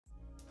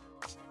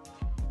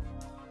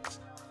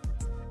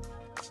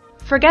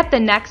Forget the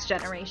next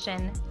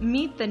generation,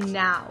 meet the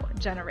now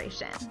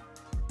generation.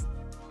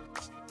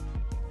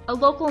 A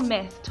local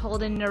myth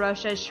told in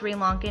Nirosha's Sri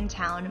Lankan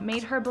town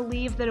made her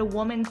believe that a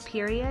woman's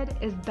period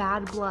is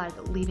bad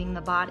blood leaving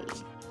the body.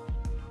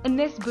 In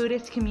this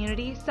Buddhist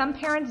community, some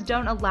parents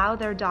don't allow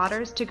their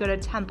daughters to go to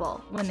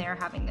temple when they are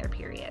having their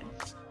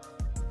periods.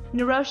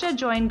 Nirosha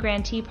joined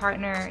grantee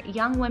partner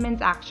Young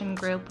Women's Action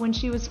Group when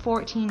she was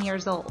 14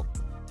 years old.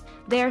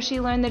 There she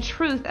learned the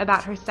truth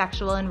about her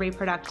sexual and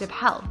reproductive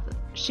health.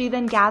 She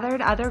then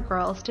gathered other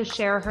girls to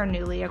share her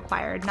newly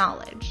acquired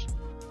knowledge.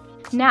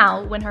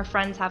 Now, when her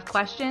friends have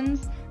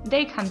questions,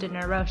 they come to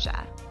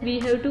Nirosha. We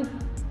have to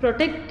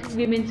protect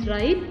women's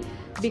rights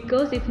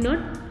because if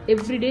not,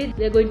 every day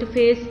they are going to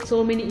face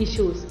so many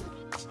issues.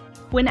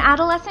 When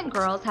adolescent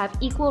girls have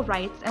equal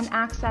rights and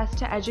access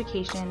to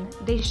education,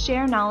 they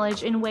share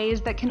knowledge in ways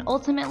that can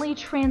ultimately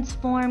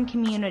transform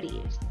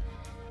communities.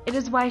 It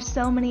is why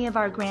so many of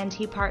our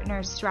grantee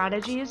partners'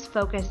 strategies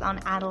focus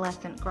on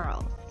adolescent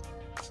girls.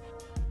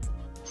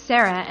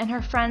 Sarah and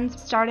her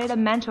friends started a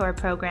mentor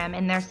program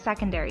in their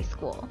secondary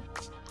school.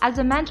 As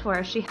a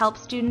mentor, she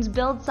helps students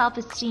build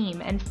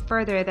self-esteem and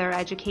further their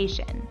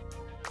education.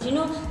 You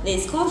know,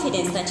 there's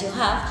confidence that you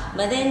have,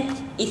 but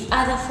then if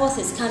other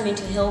forces come in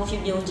to help you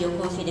build your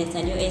confidence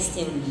and your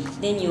esteem,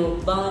 then you're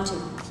bound to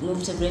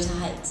move to greater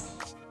heights.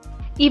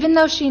 Even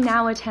though she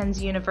now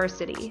attends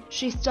university,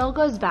 she still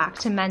goes back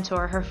to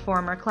mentor her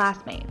former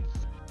classmates.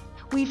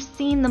 We've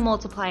seen the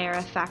multiplier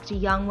effect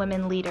young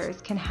women leaders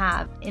can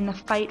have in the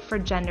fight for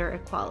gender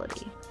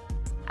equality.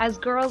 As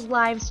girls'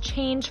 lives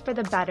change for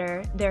the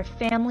better, their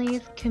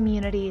families,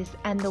 communities,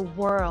 and the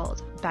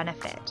world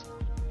benefit.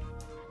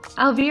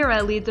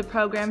 Alvira leads a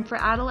program for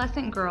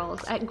adolescent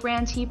girls at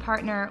grantee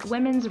partner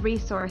Women's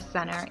Resource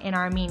Center in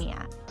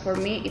Armenia. For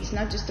me, it's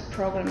not just a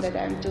program that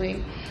I'm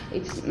doing.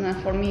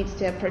 For me, it's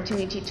the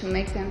opportunity to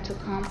make them to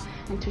come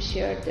and to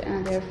share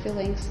their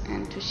feelings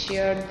and to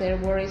share their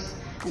worries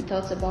and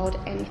thoughts about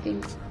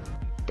anything.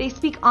 They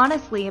speak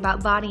honestly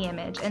about body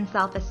image and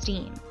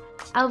self-esteem.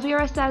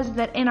 Alvira says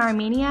that in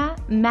Armenia,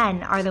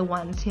 men are the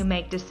ones who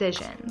make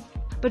decisions,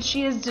 but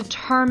she is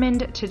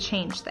determined to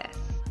change this.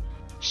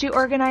 She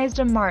organized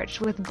a march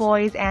with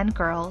boys and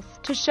girls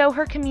to show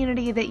her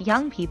community that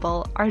young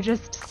people are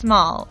just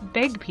small,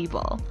 big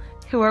people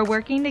who are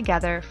working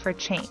together for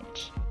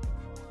change.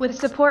 With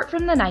support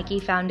from the Nike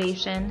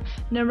Foundation,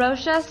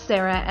 Nirosha,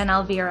 Sarah, and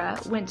Alvira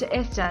went to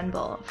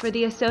Istanbul for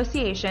the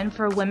Association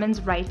for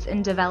Women's Rights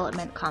and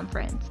Development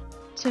Conference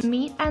to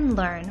meet and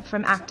learn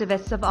from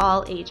activists of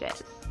all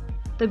ages.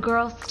 The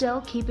girls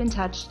still keep in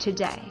touch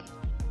today.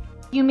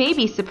 You may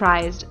be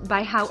surprised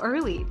by how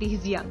early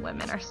these young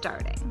women are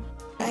starting.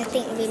 I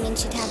think women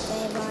should have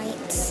their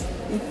rights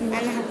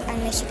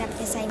and they should have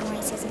the same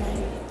rights as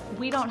men.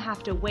 We don't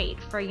have to wait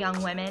for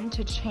young women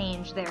to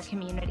change their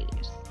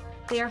communities.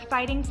 They are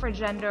fighting for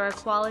gender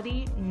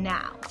equality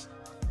now.